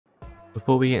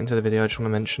Before we get into the video, I just want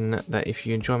to mention that if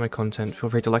you enjoy my content, feel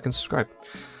free to like and subscribe.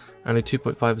 Only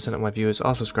 2.5% of my viewers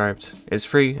are subscribed. It's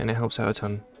free and it helps out a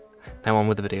ton. Now on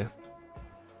with the video.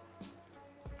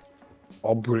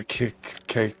 Aubrey kick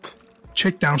Kate.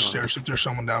 Check downstairs if there's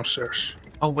someone downstairs.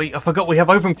 Oh wait, I forgot we have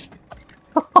open.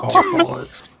 Oh,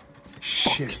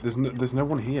 shit! There's no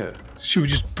one here. Should we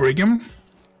just brig him?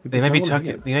 They may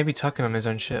be tucking on his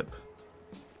own ship.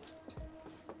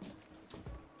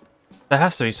 There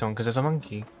has to be someone because there's a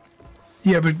monkey.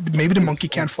 Yeah, but maybe the monkey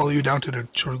can't follow you down to the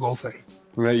sort of goal thing.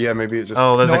 Yeah, maybe it just.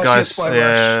 Oh, there's No, the it's guys. just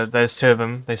Yeah, there's two of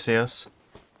them. They see us.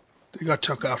 They got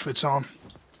tuck outfits on.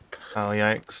 Oh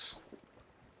yikes!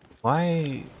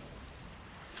 Why?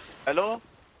 Hello?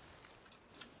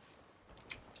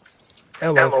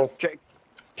 Hello.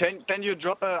 Can you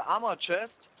drop a armor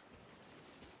chest?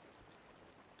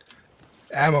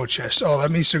 Ammo chest. Oh, that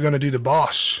means they're gonna do the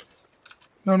boss.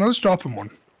 No, let's drop him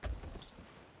one.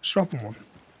 Let's drop him one.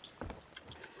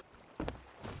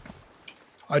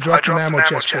 I dropped an ammo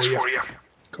chest for you.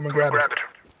 Come and grab it.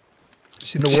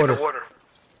 It's in the water.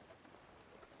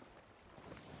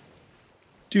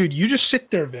 Dude, you just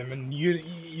sit there, Vim, and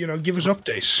you know, give us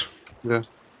updates. Yeah.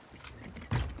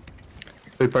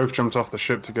 They both jumped off the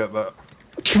ship to get that.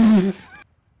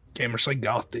 Gamers, I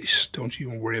got this. Don't you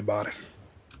even worry about it.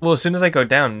 Well, as soon as they go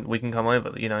down, we can come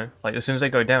over. You know, like as soon as they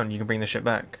go down, you can bring the ship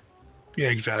back. Yeah,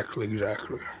 exactly.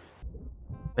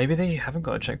 Maybe they haven't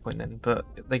got a checkpoint then, but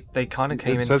they kind of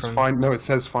came in Says from. No, it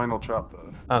says final chapter.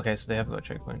 Okay, so they haven't got a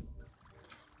checkpoint.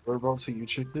 Whereabouts are you,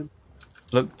 chicken?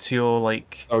 Look to your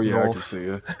like. Oh yeah, north. I can see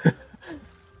you.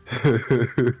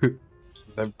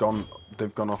 They've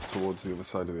gone off towards the other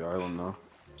side of the island now.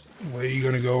 Where are you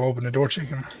gonna go open the door,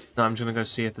 chicken? No, I'm just gonna go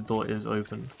see if the door is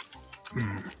open.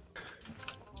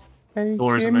 Hey,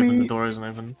 Door isn't open. The door isn't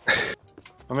open.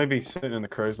 Or maybe sitting in the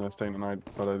crow's nest ain't a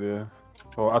bad idea.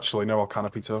 Or actually, no, I'll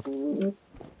canopy tuck.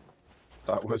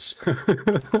 That was.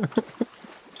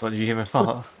 What, did you hear me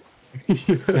fart? Yeah,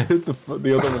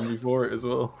 the other one before it as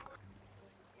well.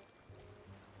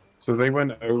 So they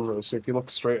went over. So if you look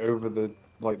straight over the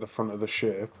front of the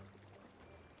ship,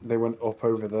 they went up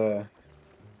over there.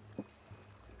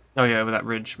 Oh yeah, over that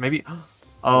ridge. Maybe.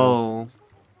 Oh.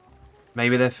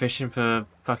 Maybe they're fishing for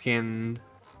fucking.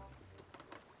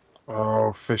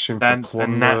 Oh, fishing for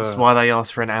plunder. And that's why they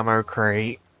asked for an ammo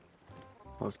crate.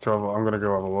 Let's go. I'm gonna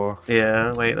go have a look.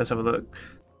 Yeah, wait, let's have a look.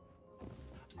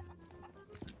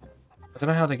 I don't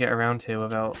know how to get around here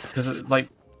without, because it like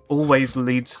always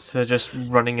leads to just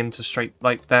running into straight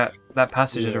like that. That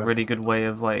passage is a really good way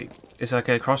of like it's like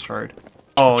a crossroad.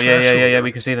 Oh yeah.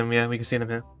 We can see them. Yeah, we can see them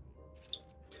here.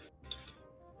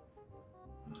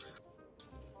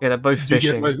 Yeah, they're both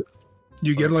fishing.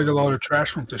 You get like a lot of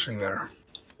trash from fishing there.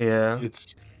 Yeah.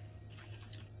 It's.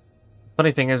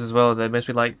 Funny thing is as well, they must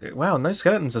be like, wow, no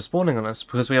skeletons are spawning on us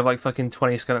because we have like fucking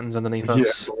 20 skeletons underneath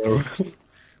us.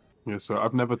 Yeah, so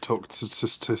I've never took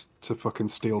to fucking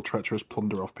steal treacherous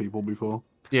plunder off people before.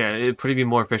 Yeah, it'd probably be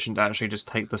more efficient to actually just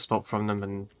take the spot from them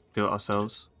and do it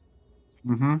ourselves.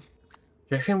 Mm-hmm. Do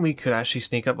you reckon we could actually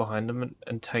sneak up behind them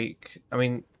and take... I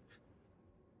mean...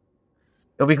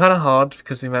 It'll be kind of hard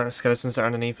because the amount of skeletons that are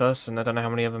underneath us, and I don't know how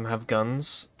many of them have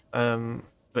guns.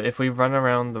 But if we run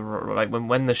around the... Like,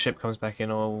 when the ship comes back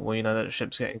in, or you know that the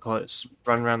ship's getting close,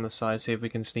 run around the side, see if we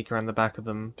can sneak around the back of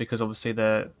them, because obviously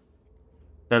they're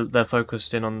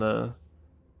focused in on the...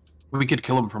 We could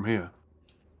kill them from here.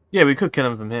 Yeah, we could kill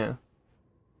them from here.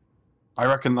 I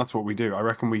reckon that's what we do. I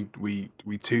reckon we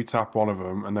two-tap one of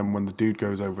them, and then when the dude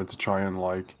goes over to try and,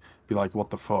 like, be like, what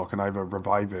the fuck, and either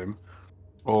revive him,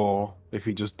 or if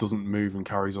he just doesn't move and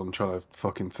carries on trying to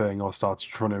fucking thing, or starts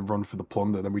trying to run for the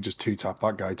plunder, then we just two-tap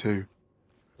that guy too.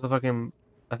 The fucking...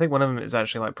 I think one of them is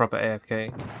actually, like, proper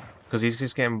AFK. Because he's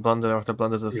just getting blunder after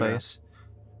blunder to the face.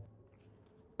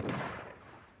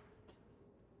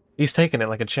 He's taking it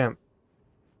like a champ.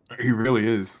 He really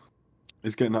is.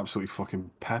 He's getting absolutely fucking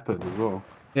peppered as well.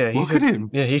 Yeah, Look at him!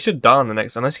 Yeah, he should die on the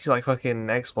next... Unless he's, like, fucking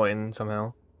exploiting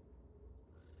somehow.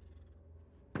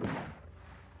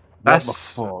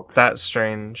 That's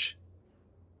strange.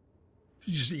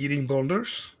 He's just eating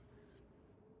boulders.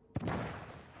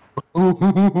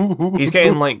 He's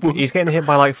getting hit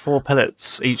by like 4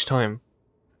 pellets each time.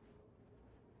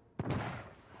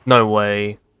 No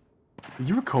way. Are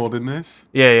you recording this?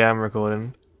 Yeah, I'm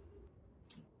recording.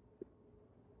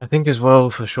 I think as well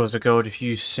for Shores of Gold, if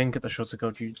you sink at the Shores of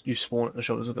Gold, you spawn at the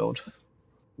Shores of Gold.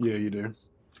 Yeah, you do.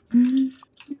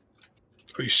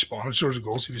 Oh, you spawn at Shores of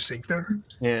Gold if you sink there?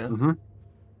 Yeah. Mm-hmm.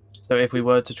 So if we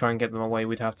were to try and get them away,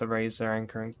 we'd have to raise their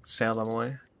anchor and sail them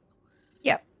away.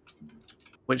 Yep.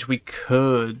 Which we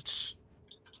could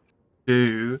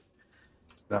do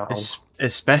No.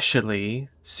 Especially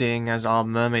seeing as our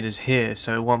mermaid is here,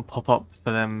 so it won't pop up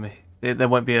for them. There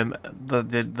won't be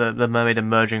the mermaid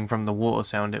emerging from the water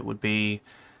sound. It would be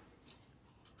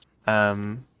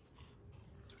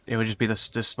it would just be the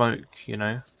smoke, you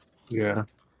know. Yeah.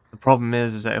 The problem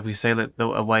is that if we sail it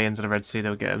away into the Red Sea,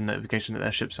 they'll get a notification that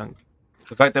their ship sunk.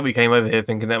 The fact that we came over here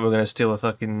thinking that we're gonna steal a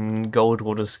fucking Gold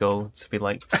Hoarder Skull to be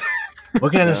like, we're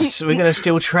gonna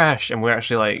steal trash, and we're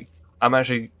actually like,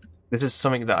 this is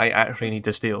something that I actually need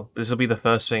to steal. This will be the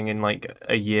first thing in like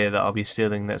a year that I'll be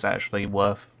stealing that's actually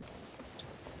worth.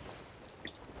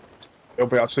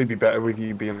 It'll actually be better with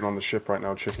you being on the ship right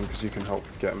now, Chicken, because you can help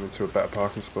get them into a better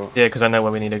parking spot. Yeah, because I know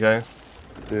where we need to go.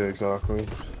 Yeah, exactly.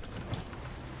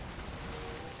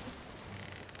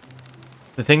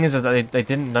 The thing is that they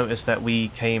didn't notice that we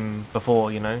came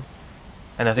before, you know?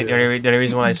 And I think the only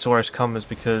reason why they saw us come is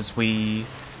because we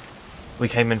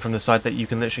came in from the side that you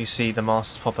can literally see the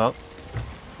masts pop up.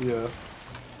 Yeah.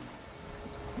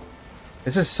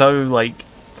 This is so like,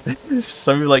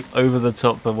 over the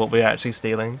top of what we're actually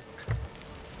stealing.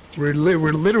 We're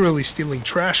literally stealing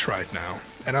trash right now,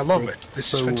 and I love it.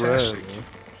 This is fantastic.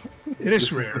 Rare, it is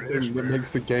this rare. Is the thing that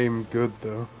makes the game good,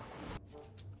 though.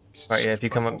 Right, yeah. If you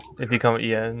come up,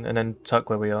 yeah, and then tuck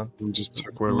where we are. And just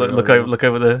tuck where we Look are.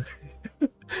 over the.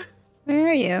 Where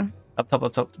are you? Up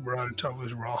top. We're on top of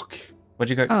this rock. Where'd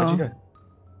you go? Oh. Where'd you go?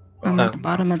 I'm at the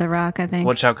bottom of the rock, I think.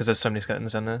 Watch out, because there's so many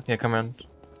skeletons in there. Yeah, come around.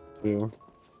 Yeah.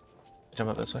 Jump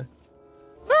up this way.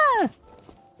 Ah!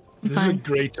 This is a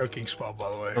great tucking spot,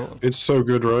 by the way. Oh. It's so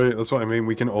good, right? That's what I mean.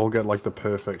 We can all get like the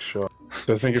perfect shot.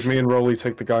 So I think if me and Rolly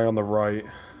take the guy on the right,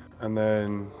 and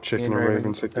then Chicken and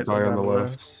Raven take the guy on the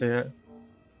left. Yeah.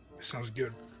 Sounds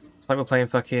good. It's like we're playing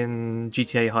fucking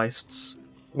GTA heists.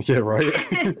 Yeah, right.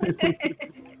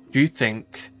 Do you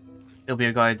think it'll be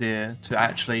a good idea to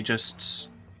actually just,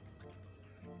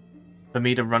 for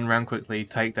me to run around quickly,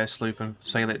 take their sloop and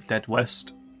sail it dead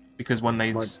west? Because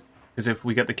because if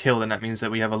we get the kill, then that means that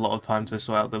we have a lot of time to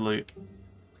sort out the loot.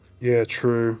 Yeah,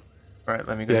 true. Right,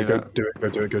 let me go. Yeah, do go that. do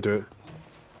it. Go do it.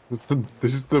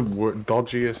 This is the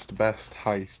dodgiest, best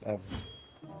heist ever.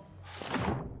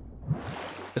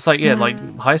 It's like, yeah, like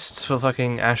heists for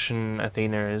fucking Ash and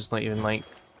Athena is not even like.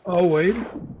 Oh, wait.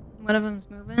 One of them's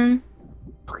moving.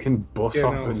 Fucking bus Yeah,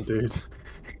 hopping, no. dude.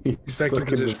 He's Back in stuck in,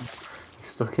 position. he's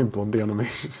stuck in Blondie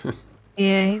animation.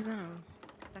 Yeah, he's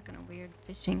stuck in a weird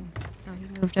fishing. Oh, he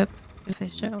moved up to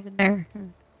fish over there.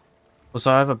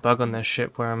 Also, I have a bug on their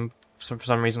ship where for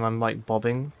some reason I'm like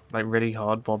bobbing, like really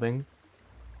hard bobbing.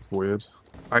 It's weird.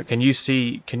 Alright, can you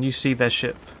see their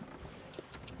ship?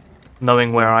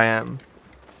 Knowing where I am.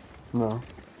 No.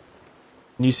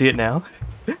 Can you see it now?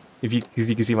 if you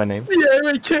can see my name. Yeah,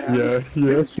 we can. Yeah,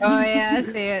 yeah. Oh yeah, I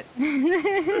see it.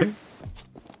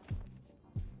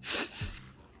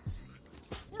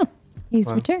 Oh, he's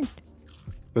Well. returned.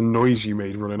 The noise you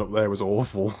made running up there was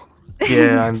awful.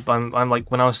 Yeah, I'm like,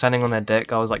 when I was standing on their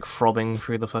deck, I was like throbbing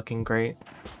through the fucking grate.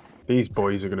 These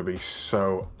boys are gonna be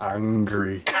so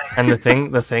angry. And the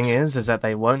thing is that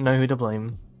they won't know who to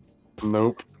blame.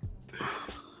 Nope.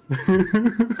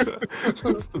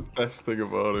 That's the best thing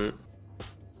about it.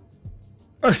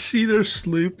 I see their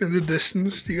sloop in the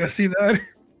distance. Do you guys see that?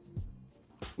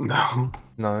 No.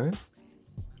 No?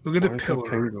 Look at the Why is that pillar.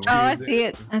 penguin? Oh, I see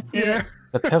it. I see Yeah. it.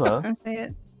 The pillar? I see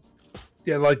it.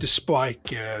 Yeah, like the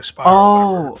spike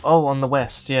spiral. Oh, on the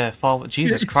west, yeah. Far.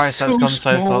 Jesus It's Christ, that's so gone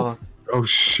so small. far. Oh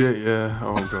shit, yeah.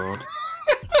 Oh god.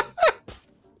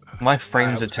 My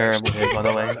frames are terrible here, by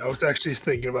the way. I was actually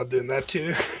thinking about doing that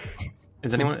too.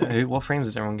 Is anyone? What frames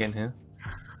is everyone getting here?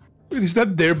 Is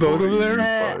that their boat over there?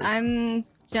 Fine. I'm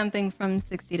jumping from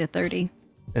 60 to 30.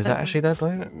 Is that actually their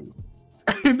boat?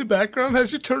 In the background,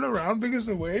 has you turn around because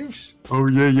of the waves? Oh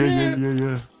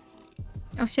yeah.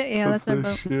 Oh shit, yeah, that's our the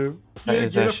boat. ship. That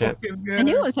is their get a ship. fucking, I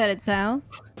knew it was headed south.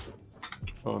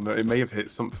 Oh no, it may have hit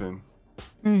something.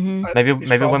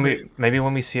 Mm-hmm. Maybe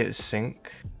when we see it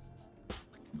sink.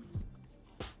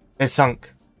 It's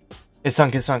sunk. It's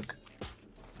sunk.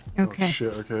 Okay. Oh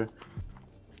shit, okay.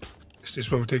 Is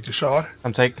this when we take the shot?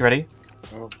 Ready?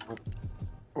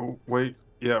 Oh wait.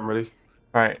 Yeah, I'm ready.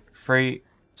 Right, 3,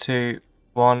 2,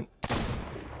 1. I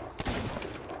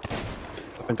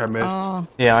think I missed. Oh,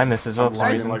 Yeah, I missed as well. I'm For some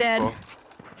Ours reason. is dead.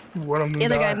 fuck. One of them the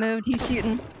other guy died. moved. He's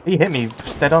shooting. He hit me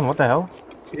dead on. What the hell?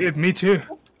 Yeah, me too.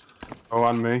 Oh,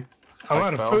 and me. I'm I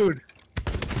out of fell. food.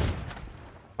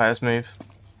 Right, let's move.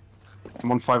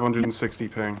 I'm on 560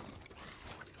 ping.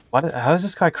 How is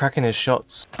this guy cracking his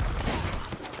shots?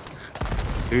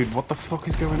 Dude, what the fuck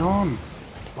is going on?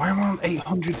 Why am I on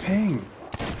 800 ping?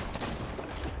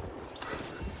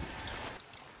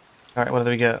 Alright, what do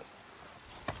we get?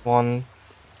 1,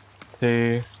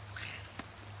 2,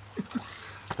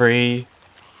 3,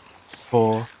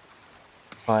 4,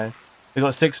 5. We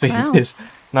got 6 Wow. pieces.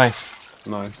 Nice.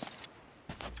 Nice.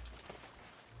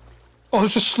 Oh,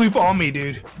 there's a sloop on me,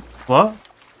 dude. What?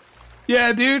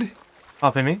 Yeah, dude.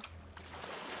 Up in me?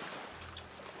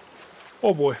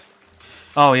 Oh boy.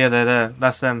 Oh yeah, they're there.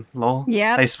 That's them. Lol.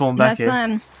 Yep. They spawned back That's here.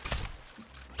 them.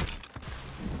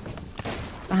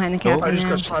 Just behind the Oh, captain I just now.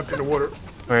 got slapped in the water.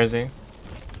 Where is he?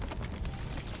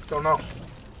 Don't know.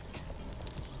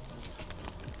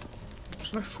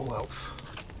 It's not full health.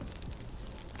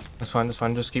 That's fine, that's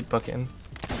fine. Just keep bucketing.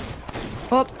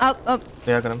 Up.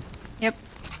 Yeah, I got him. Yep.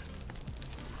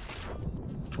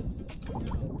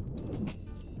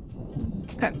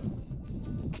 Okay.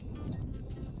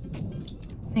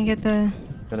 I get the.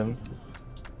 Got him.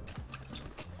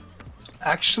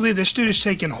 Actually, this dude is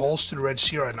taking holes to the Red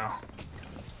Sea right now.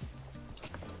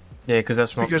 Yeah, because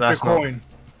that's not. Because That's their not. coin.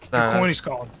 No, Their coin is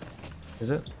gone. is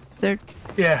it? Sir.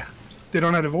 Yeah. They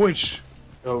don't have the voyage.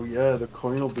 Oh yeah, the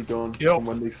coin will be gone Yep. from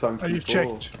when they sank I just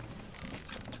before. checked.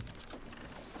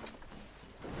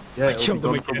 Yeah, I it'll be killed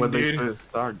them gone from again, when they dude.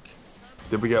 first sank.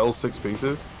 Did we get all 6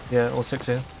 pieces? Yeah, all 6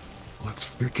 here. Let's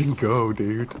freaking go,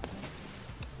 dude.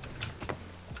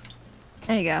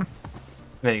 There you go.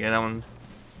 There you go. That one.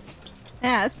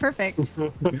 Yeah, that's perfect.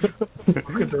 Look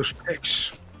at those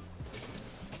picks.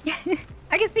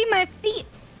 I can see my feet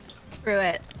through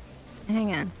it.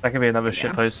 Hang on. That could be another Yeah.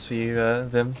 shit post for you,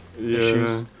 Vim. Yeah.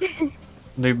 Shoes.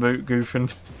 New boot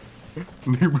goofing.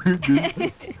 New boot,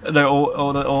 dude. They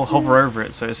all hover over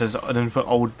it, so it says, and then put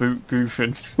old boot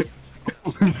goofing.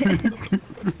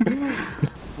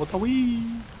 What are we?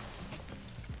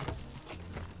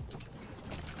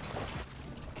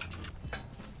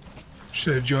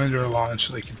 Should have joined their alliance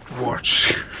so they could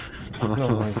watch.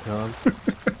 Oh my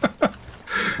god.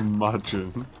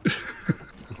 Imagine.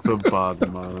 The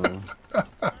bad man.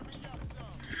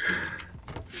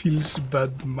 Feels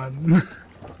bad, man.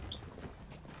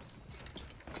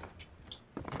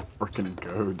 Freaking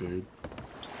go, dude.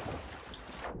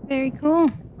 Very cool.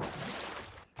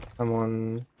 I'm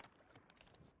on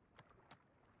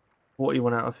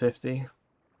 41 out of 50.